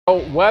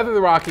So whether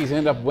the Rockies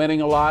end up winning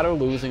a lot or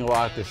losing a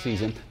lot this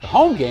season, the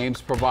home games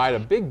provide a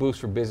big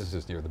boost for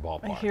businesses near the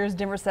ballpark. Here's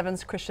Denver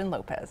 7's Christian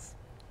Lopez.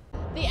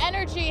 The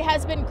energy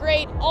has been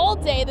great all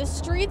day. The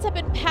streets have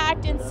been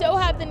packed and so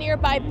have the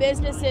nearby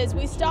businesses.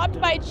 We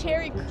stopped by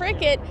Cherry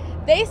Cricket.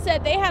 They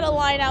said they had a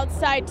line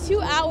outside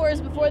 2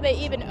 hours before they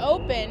even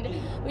opened.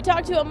 We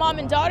talked to a mom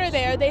and daughter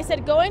there. They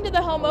said going to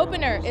the home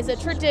opener is a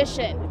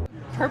tradition.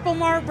 Purple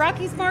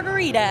Rockies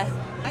margarita.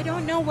 I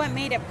don't know what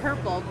made it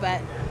purple, but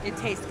it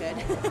tastes good.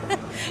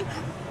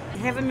 I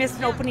haven't missed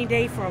an opening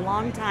day for a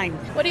long time.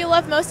 What do you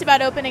love most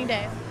about opening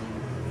day?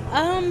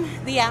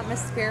 The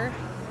atmosphere.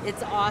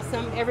 It's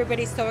awesome.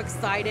 Everybody's so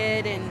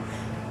excited, and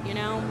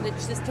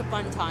it's just a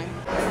fun time.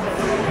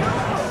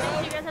 What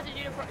do you guys have to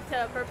do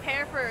to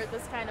prepare for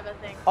this kind of a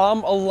thing? A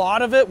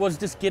lot of it was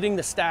just getting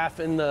the staff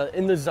in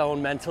the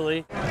zone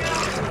mentally.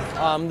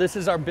 This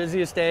is our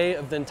busiest day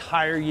of the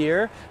entire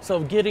year,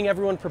 so getting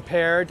everyone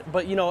prepared,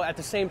 but at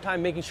the same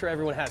time making sure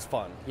everyone has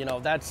fun.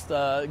 That's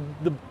the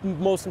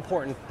most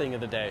important thing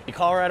of the day. The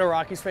Colorado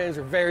Rockies fans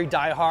are very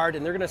diehard,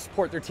 and they're going to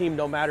support their team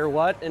no matter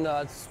what, and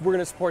we're going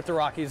to support the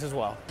Rockies as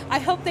well. I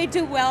hope they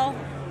do well,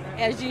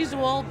 as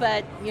usual,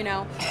 but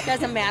it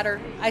doesn't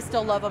matter. I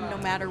still love them no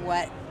matter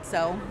what,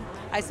 so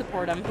I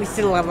support them. We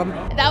still love them.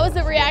 That was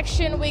the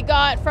reaction we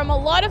got from a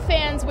lot of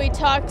fans we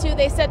talked to.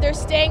 They said they're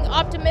staying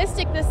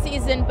optimistic this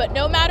season, but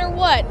no matter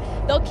what,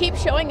 they'll keep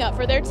showing up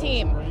for their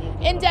team.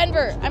 In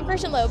Denver, I'm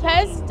Christian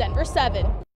Lopez, Denver 7.